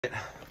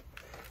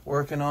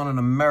Working on an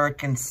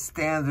American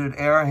Standard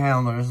Air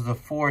Handler. This is a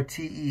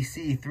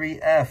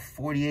 4TEC3F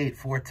 48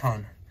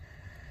 4-ton.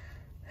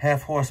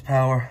 Half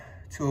horsepower,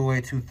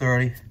 208,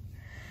 230.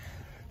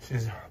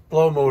 This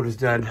blow motor's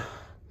dead.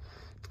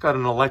 It's got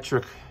an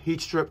electric heat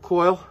strip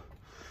coil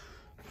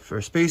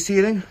for space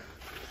heating.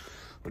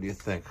 What do you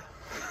think?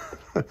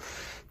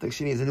 Think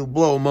she needs a new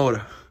blow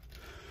motor.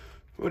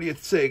 What do you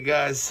say,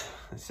 guys?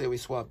 I say we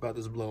swap out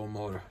this blow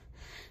motor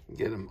and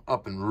get him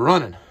up and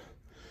running.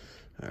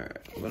 All right,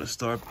 we're gonna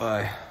start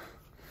by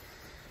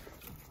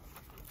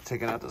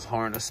taking out this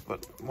harness,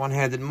 but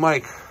one-handed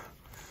mic,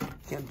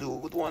 can't do it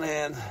with one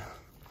hand.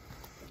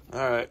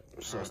 All right,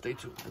 so stay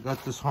tuned. I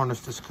got this harness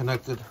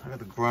disconnected. I got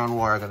the ground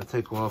wire I gotta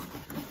take off.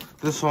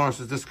 This harness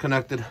is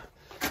disconnected.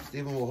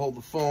 Steven will hold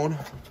the phone.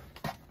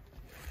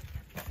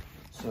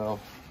 So,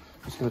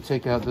 just gonna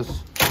take out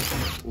this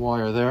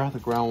wire there, the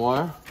ground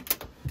wire.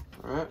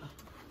 All right,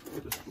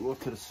 just go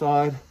to the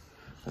side.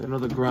 I got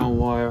another ground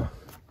wire.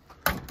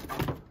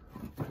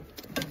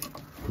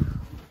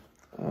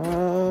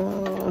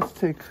 Let's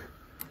take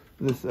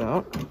this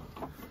out.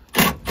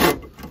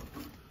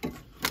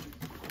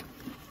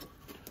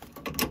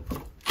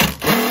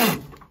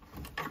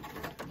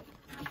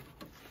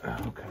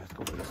 Okay, let's go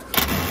with this.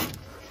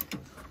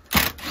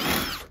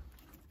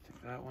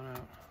 Take that one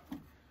out.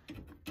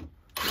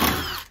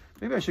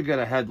 Maybe I should get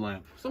a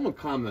headlamp. Someone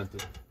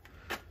commented.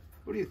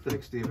 What do you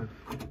think, Steven?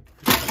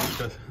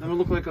 Never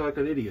look like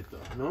an idiot, though,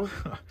 no?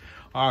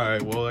 All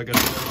right, well, I guess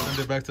I'll send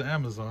it back to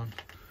Amazon.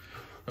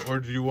 I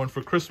ordered you one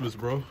for Christmas,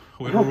 bro.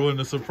 Way to ruin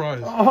the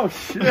surprise. Oh,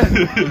 shit.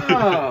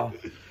 Wow.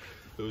 You know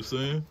what I'm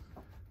saying?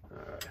 All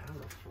right, how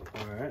the fuck?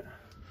 All right.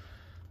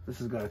 This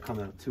has got to come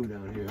out, too,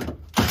 down here.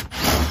 I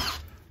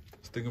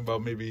was thinking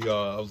about maybe,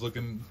 I was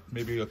looking,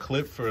 maybe a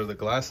clip for the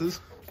glasses.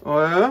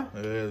 Oh, yeah?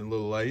 Yeah, a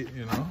little light,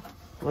 you know?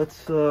 Let's,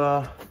 think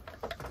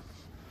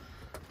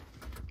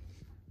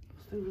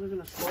we're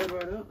gonna slide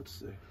right out. Let's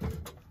see.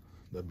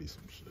 That'd be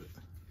some shit.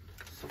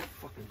 So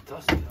fucking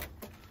dusty out.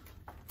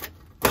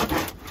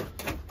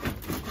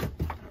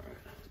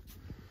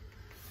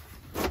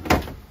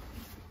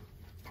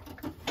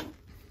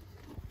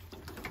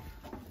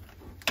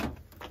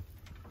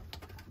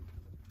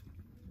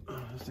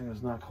 This thing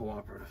is not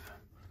cooperative.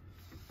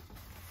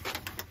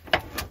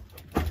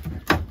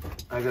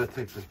 I gotta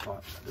take this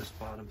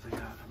bottom thing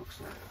out. It looks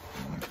like.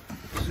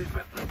 Let's see if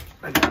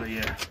I got it.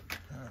 Yeah.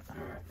 All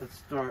right, let's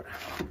start.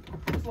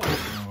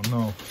 Oh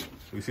no.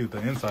 We see what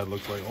the inside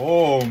looks like.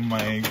 Oh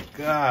my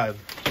god.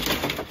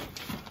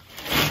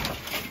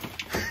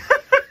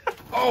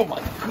 Oh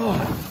my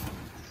god.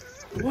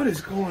 What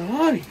is going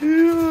on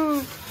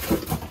here?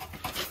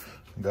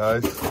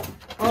 Guys.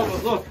 Oh,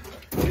 but look.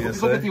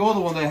 Look at the other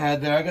one they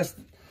had there. I guess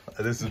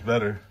this is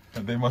better.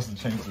 They must have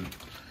changed it.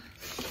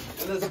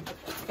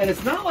 And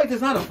it's not like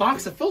there's not a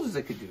box of filters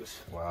they could use.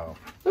 Wow.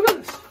 Look at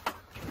this.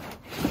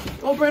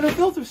 All brand new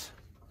filters.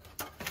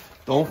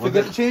 Don't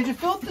forget to change your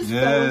filters,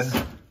 yeah. fellas.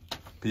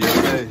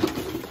 PSA.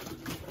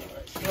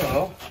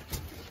 So,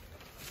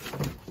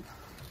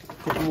 a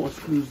couple more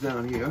screws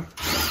down here.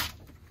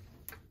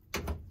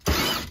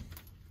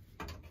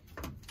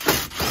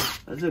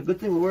 That's a good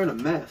thing we're wearing a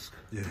mask.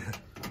 Yeah.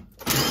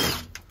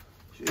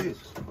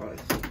 Jesus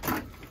Christ.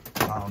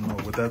 I don't know.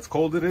 With as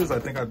cold it is, I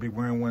think I'd be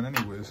wearing one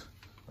anyways.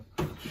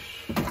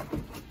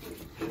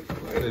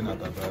 They're not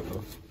that bad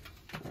though.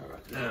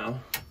 Alright, now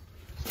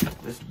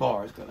this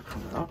bar is gonna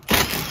come out.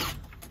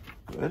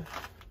 Good.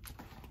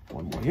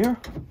 One more here.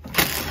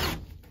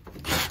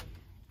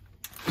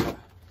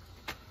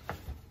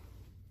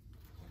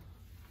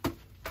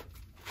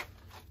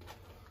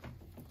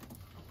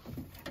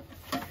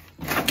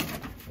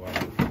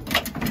 Wow.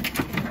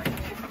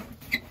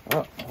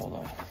 Oh, hold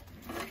on.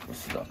 We're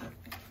stuck.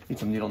 Need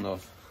some needle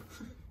nose.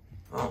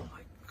 Oh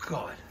my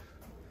god.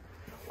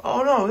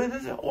 Oh no,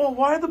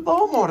 why did the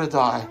blow motor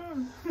die?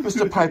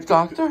 Mr. Pipe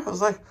Doctor? I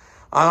was like,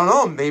 I don't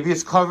know, maybe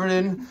it's covered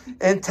in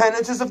 10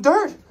 inches of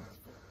dirt.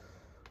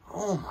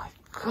 Oh my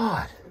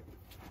god.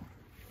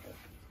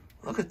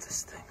 Look at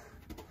this thing.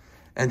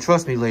 And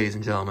trust me, ladies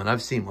and gentlemen,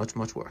 I've seen much,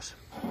 much worse.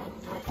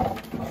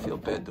 I feel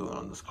bad doing it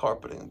on this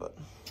carpeting, but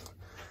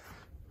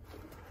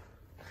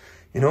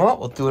you know what?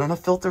 We'll do it on a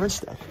filter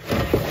instead.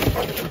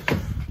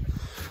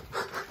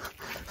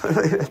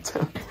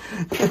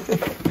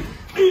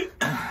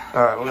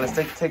 All right, we're gonna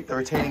take the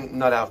retaining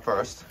nut out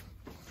first.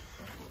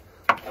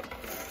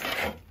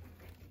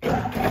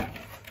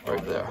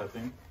 Right there.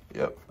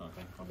 Yep.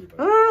 Okay, I'll be back.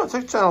 No,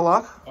 take channel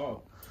lock.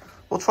 Oh.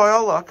 We'll try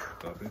our luck.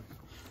 Copy.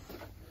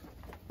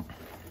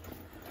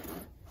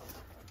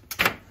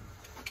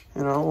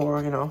 You know,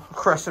 or, you know, a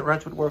crescent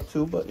wrench would work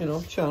too, but, you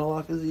know, channel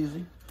lock is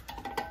easy.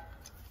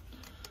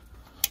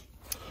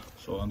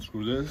 So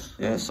unscrew this?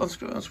 Yes,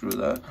 unscrew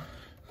that.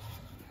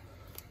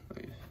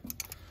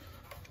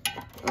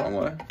 Wrong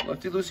way.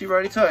 Lefty loosey,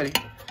 righty tighty.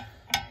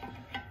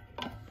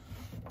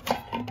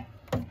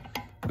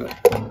 Good.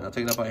 Now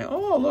take it up by hand.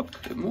 Oh, look,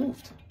 it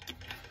moved.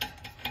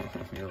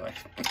 You're like,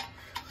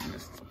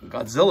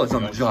 Godzilla's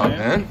on the job,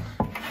 man.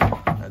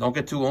 Won't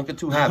get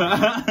too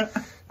happy.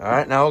 All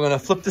right, now we're gonna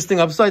flip this thing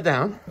upside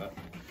down.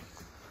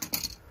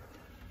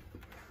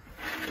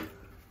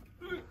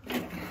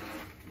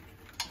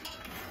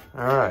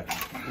 All right,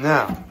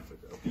 now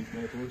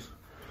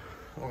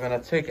we're gonna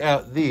take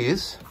out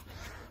these.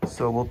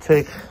 So we'll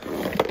take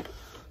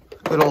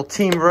good old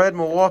Team Red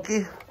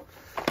Milwaukee.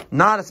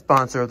 Not a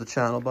sponsor of the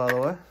channel, by the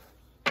way.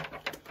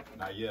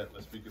 Not yet.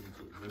 Let's speak into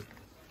existence.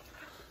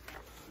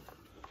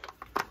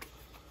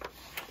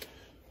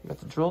 You have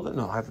to drill it?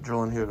 No, I have to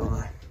drill in here, don't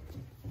I?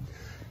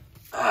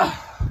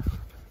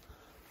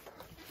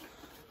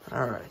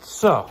 All right,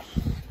 so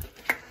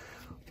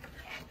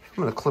I'm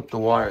gonna clip the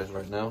wires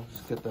right now.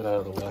 Just get that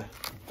out of the way.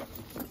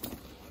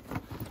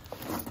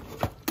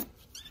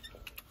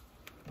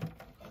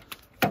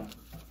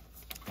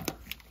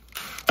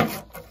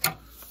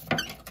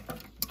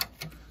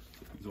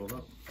 He's all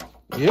up.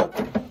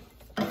 Yep.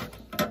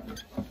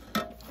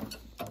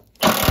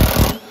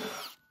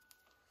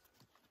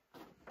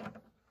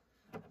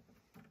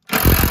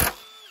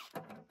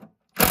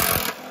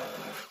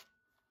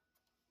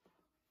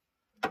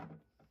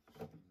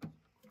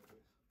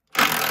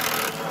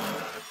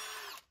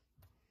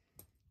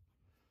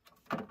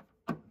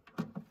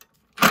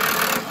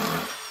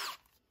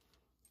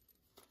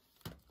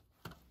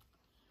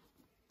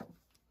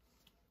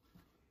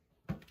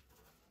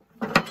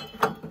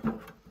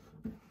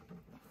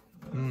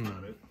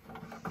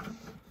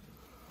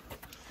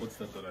 What's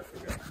that I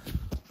forgot?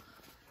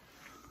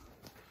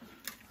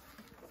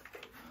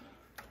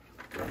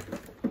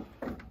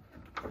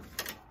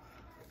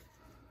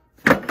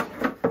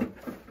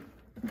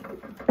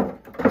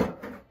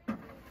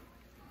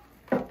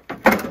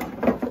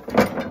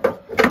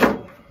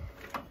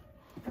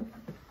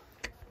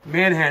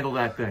 Manhandle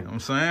that thing. You know what I'm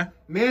saying?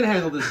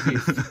 Manhandle this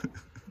beast.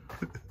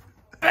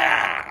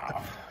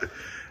 Bow.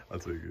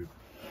 That's very good.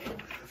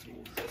 Let's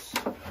move this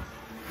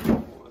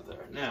over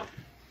there. Now,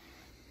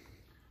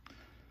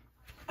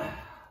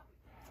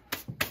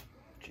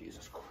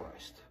 Jesus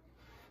Christ.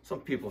 Some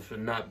people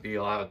should not be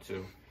allowed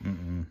to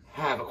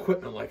have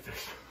equipment like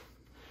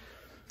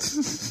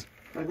this.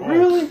 Like,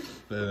 really?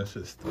 Yeah, that's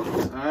just... All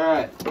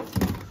right.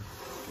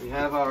 We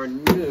have our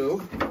new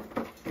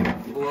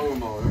blower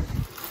motor.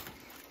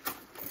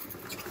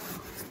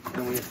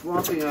 And when you're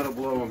swapping out a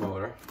blower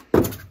motor, you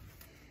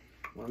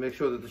want to make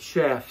sure that the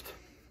shaft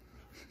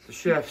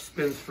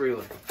spins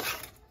freely.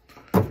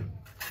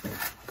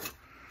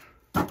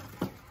 All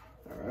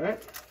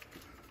right.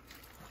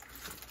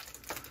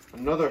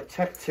 Another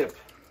tech tip: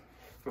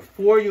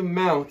 before you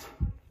mount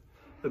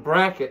the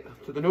bracket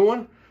to the new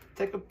one,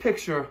 take a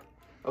picture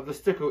of the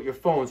sticker with your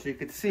phone so you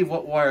can see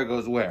what wire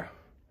goes where.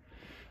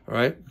 All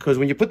right, because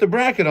when you put the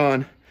bracket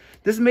on,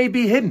 this may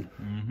be hidden,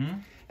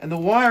 and the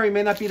wiring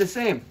may not be the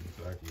same.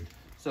 Exactly.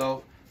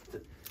 So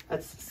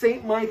that's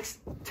St. Mike's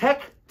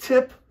tech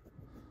tip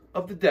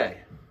of the day.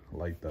 I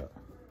like that.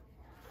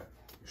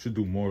 You should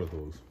do more of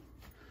those.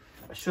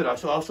 I should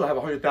also have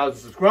 100,000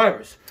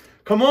 subscribers.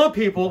 Come on,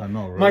 people. I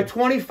know, right? My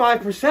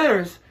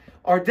 25%ers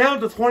are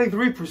down to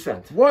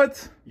 23%.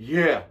 What?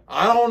 Yeah,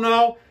 I don't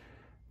know.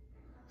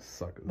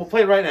 Suckers. We'll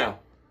play it right now.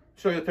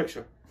 Show you the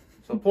picture.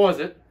 So pause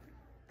it.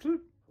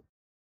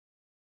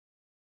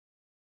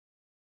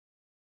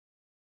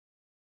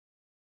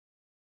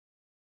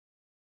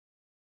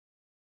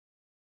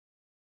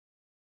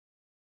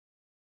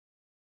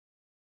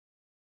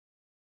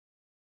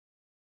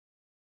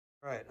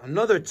 All right,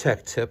 another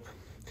tech tip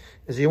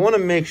is you want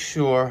to make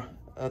sure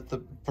that the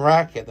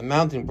bracket, the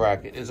mounting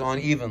bracket, is on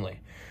evenly.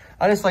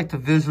 I just like to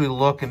visually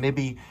look and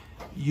maybe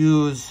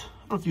use,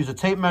 I don't have to use a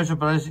tape measure,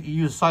 but I just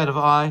use side of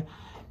eye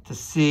to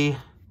see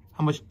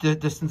how much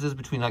distance is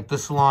between like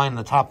this line and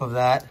the top of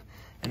that,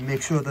 and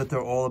make sure that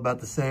they're all about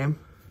the same.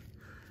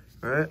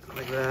 All right,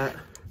 like that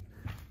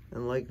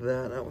and like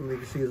that. That one you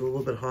can see is a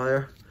little bit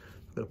higher.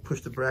 I'm gonna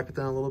push the bracket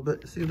down a little bit.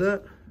 You see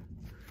that?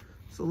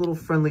 It's a little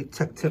friendly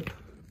tech tip.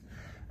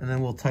 And then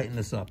we'll tighten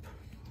this up.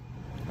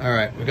 All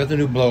right, we got the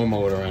new blower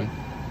motor in,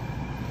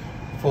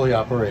 fully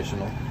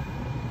operational.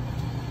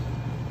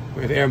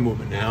 We have air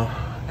movement now,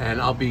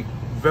 and I'll be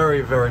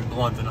very, very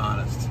blunt and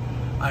honest.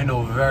 I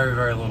know very,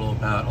 very little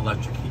about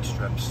electric heat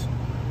strips.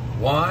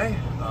 Why?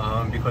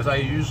 Because I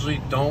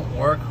usually don't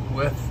work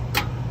with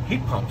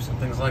heat pumps and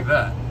things like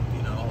that.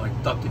 You know, like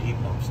ducted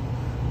heat pumps.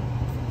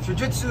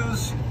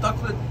 Jiu-jitsu's,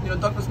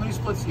 ductless mini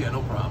splits, yeah,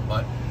 no problem.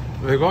 But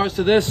in regards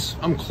to this,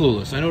 I'm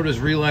clueless. I know there's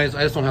relays,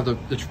 I just don't have the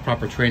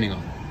proper training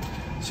on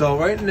it. So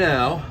right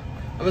now,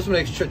 I'm just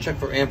gonna check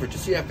for amperage to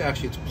see if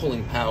actually it's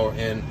pulling power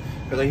in,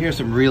 because I hear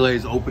some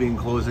relays opening and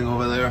closing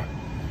over there.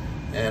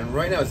 And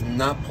right now it's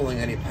not pulling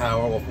any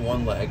power off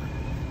one leg.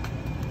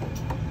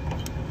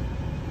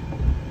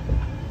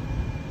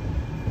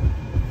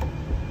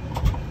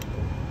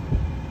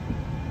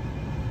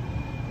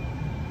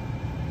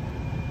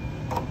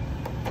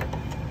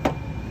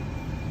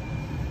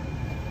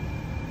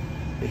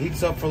 It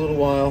heats up for a little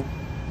while,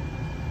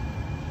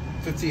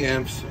 50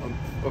 amps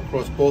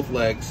across both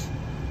legs.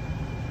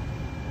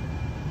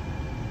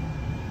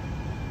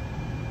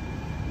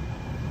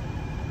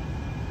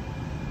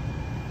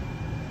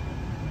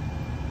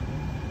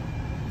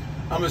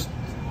 I'm just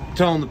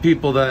telling the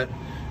people that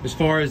as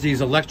far as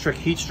these electric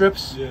heat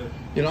strips,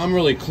 you know, I'm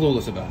really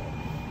clueless about it.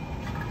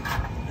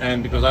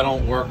 And because I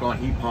don't work on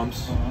heat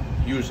pumps,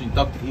 usually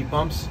ducted heat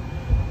pumps,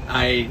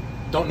 I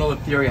don't know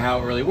the theory of how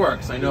it really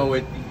works. I know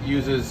it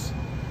uses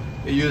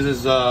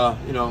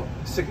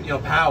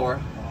power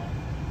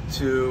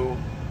to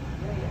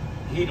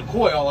heat a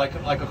coil like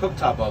a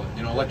cooktop oven,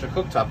 you know, electric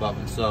cooktop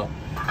oven. So,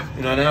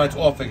 you know, now it's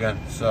off again.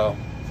 So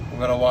we're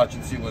gonna watch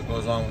and see what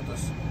goes on with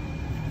this.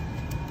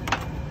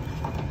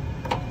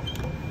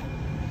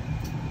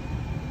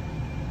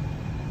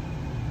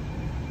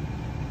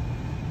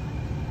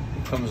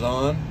 It comes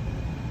on.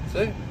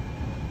 See?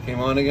 Came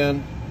on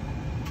again.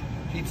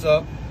 Heats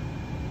up.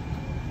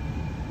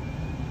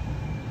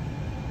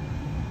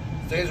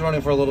 Stays running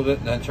for a little bit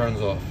and then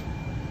turns off.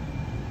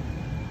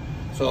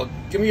 So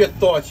give me your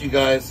thoughts, you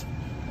guys.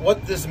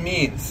 What this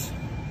means.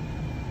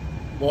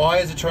 Why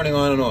is it turning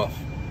on and off?